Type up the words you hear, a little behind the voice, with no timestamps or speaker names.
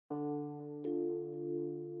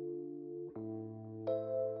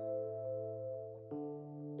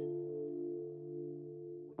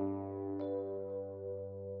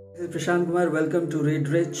Prashant Kumar, welcome to Read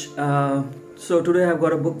Rich. So today I've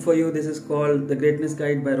got a book for you. This is called The Greatness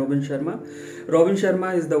Guide by Robin Sharma. Robin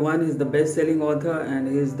Sharma is the best-selling author, and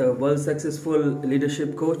he is the world successful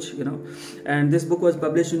leadership coach. And this book was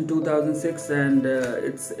published in 2006, and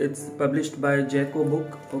it's published by Jayco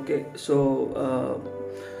Book. Okay, so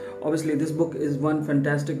obviously this book is one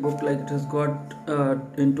fantastic book. Like, it has got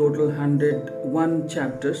in total 101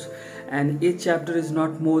 chapters, and each chapter is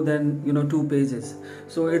not more than 2 pages.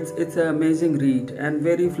 So it's an amazing read and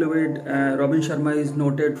very fluid. Robin Sharma is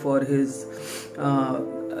noted for his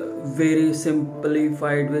very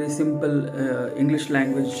simplified, very simple English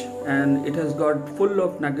language, and it has got full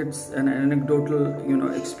of nuggets and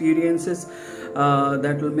anecdotal experiences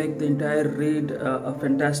that will make the entire read a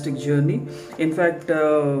fantastic journey. In fact,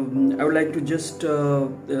 I would like to just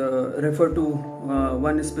refer to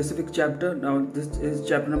one specific chapter. Now this is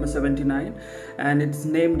chapter number 79, and it's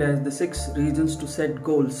named as the 6 reasons to set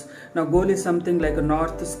goals. Now, goal is something like a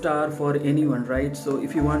north star for anyone, right? So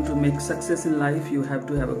if you want to make success in life, you have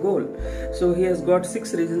to have a goal. So he has got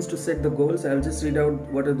 6 reasons to set the goals. I'll just read out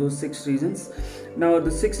what are those 6 reasons. Now,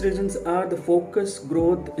 the 6 reasons are the focus,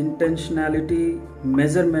 growth, intentionality,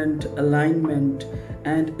 measurement, alignment,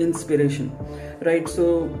 and inspiration, right?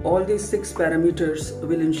 So all these 6 parameters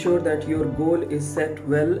will ensure that your goal is set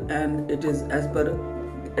well, and it is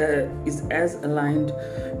as aligned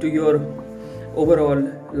to your overall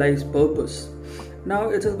life's purpose. Now,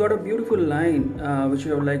 it has got a beautiful line which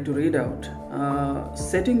I would like to read out.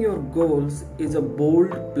 Setting your goals is a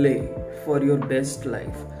bold play for your best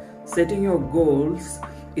life. Setting your goals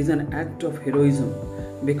is an act of heroism,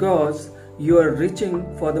 because you are reaching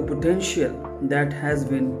for the potential that has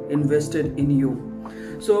been invested in you.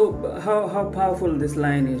 So how powerful this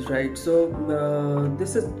line is, right? So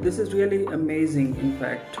this is really amazing, in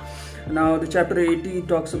fact. Now, the chapter 80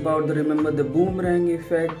 talks about remember the boomerang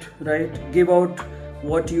effect, right? Give out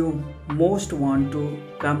what you most want to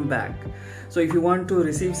come back. So if you want to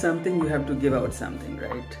receive something, you have to give out something,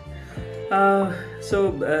 right?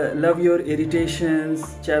 Love your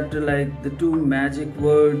irritations, chapter like the 2 magic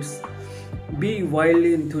words. Be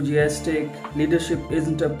wildly enthusiastic. Leadership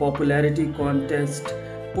isn't a popularity contest.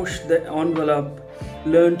 Push the envelope.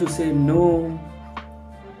 Learn to say no.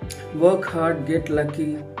 Work hard, get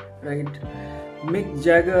lucky, right? Mick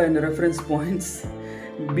Jagger and reference points.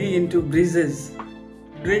 Be into breezes.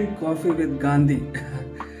 Drink coffee with Gandhi.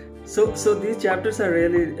 So these chapters are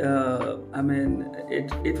really,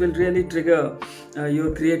 it will really trigger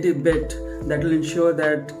your creative bit that will ensure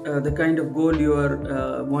that the kind of goal you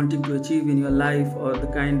are wanting to achieve in your life, or the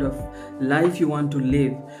kind of life you want to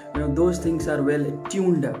live, those things are well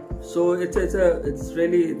tuned up. So it's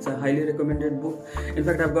a highly recommended book. In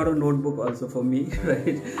fact, I've got a notebook also for me,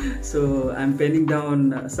 right? So I'm penning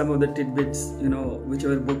down some of the tidbits,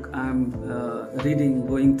 whichever book I'm reading,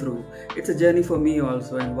 going through. It's a journey for me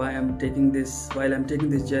also, and while I'm taking this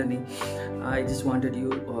journey, I just wanted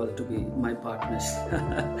you all to be my partners.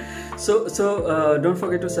 So don't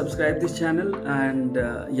forget to subscribe this channel, and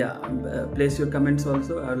place your comments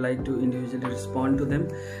also. I would like to individually respond to them,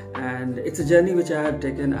 and it's a journey which I have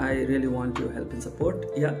taken. I really want your help and support.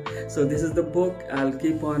 So this is the book. I'll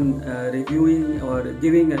keep on reviewing or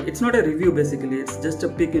giving it's not a review, basically. It's just a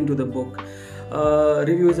peek into the book.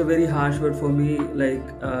 Review is a very harsh word for me,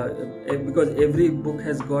 because every book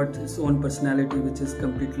has got its own personality, which is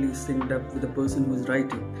completely synced up with the person who is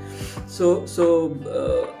writing. So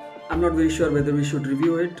I'm not very sure whether we should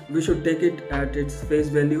review it. We should take it at its face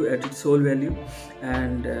value, at its soul value,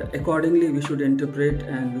 and accordingly we should interpret,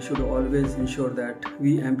 and we should always ensure that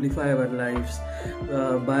we amplify our lives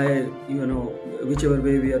by whichever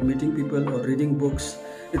way we are meeting people or reading books.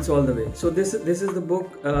 It's all the way. So this is the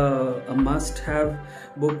book, a must-have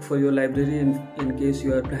book for your library in case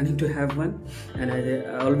you are planning to have one. And I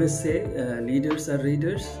always say, leaders are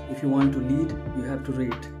readers. If you want to lead, you have to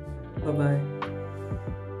read. Bye-bye.